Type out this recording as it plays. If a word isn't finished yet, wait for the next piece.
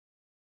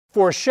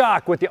For a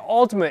shock with the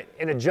ultimate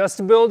in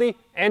adjustability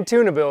and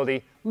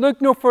tunability,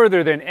 look no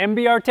further than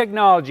MBR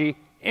technology,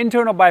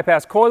 internal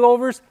bypass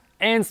coilovers,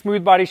 and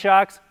smooth body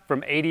shocks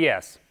from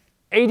ADS.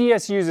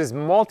 ADS uses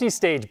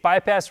multi-stage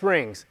bypass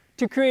rings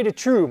to create a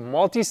true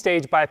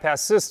multi-stage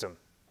bypass system,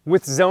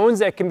 with zones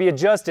that can be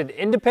adjusted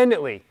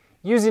independently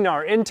using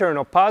our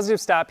internal positive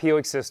stop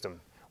helix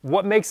system.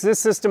 What makes this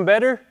system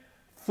better?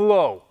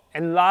 Flow,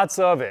 and lots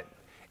of it.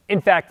 In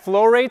fact,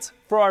 flow rates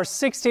for our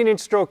 16-inch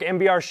stroke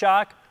MBR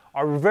shock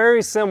are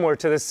very similar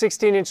to the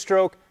 16-inch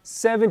stroke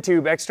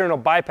 7-tube external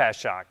bypass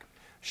shock.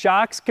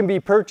 Shocks can be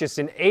purchased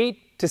in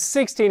 8 to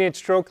 16-inch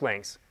stroke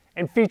lengths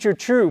and feature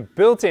true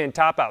built-in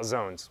top-out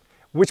zones,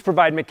 which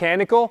provide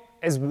mechanical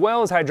as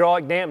well as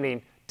hydraulic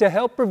dampening to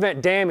help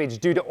prevent damage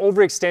due to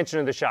overextension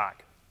of the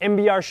shock.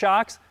 MBR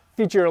shocks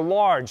feature a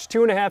large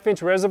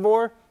 2.5-inch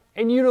reservoir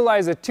and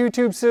utilize a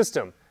 2-tube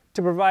system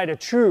to provide a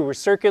true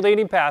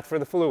recirculating path for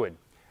the fluid.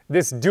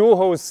 This dual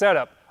hose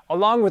setup,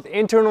 along with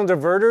internal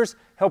diverters,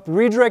 help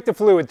redirect the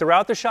fluid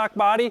throughout the shock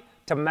body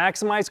to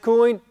maximize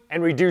cooling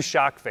and reduce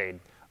shock fade.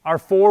 Our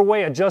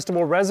 4-way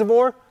adjustable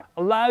reservoir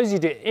allows you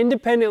to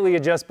independently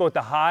adjust both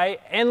the high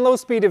and low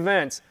speed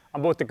events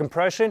on both the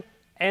compression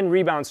and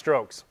rebound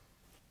strokes.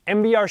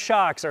 MBR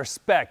shocks are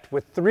spec'd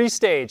with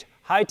 3-stage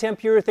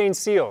high-temp urethane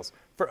seals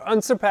for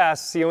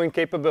unsurpassed sealing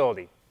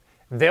capability.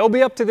 They'll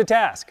be up to the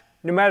task,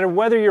 no matter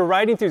whether you're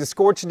riding through the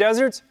scorched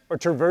deserts or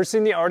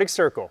traversing the Arctic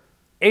Circle.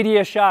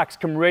 ADS shocks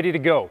come ready to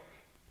go.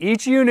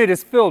 Each unit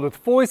is filled with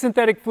fully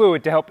synthetic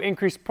fluid to help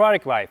increase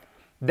product life.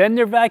 Then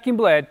they're vacuum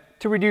bled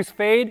to reduce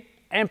fade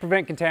and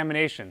prevent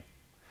contamination.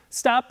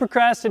 Stop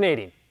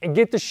procrastinating and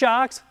get the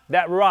shocks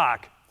that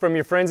rock from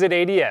your friends at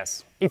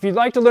ADS. If you'd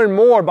like to learn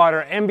more about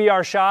our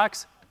MBR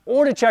shocks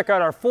or to check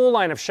out our full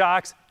line of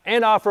shocks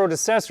and off-road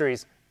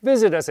accessories,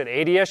 visit us at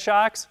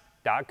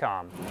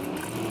adsshocks.com.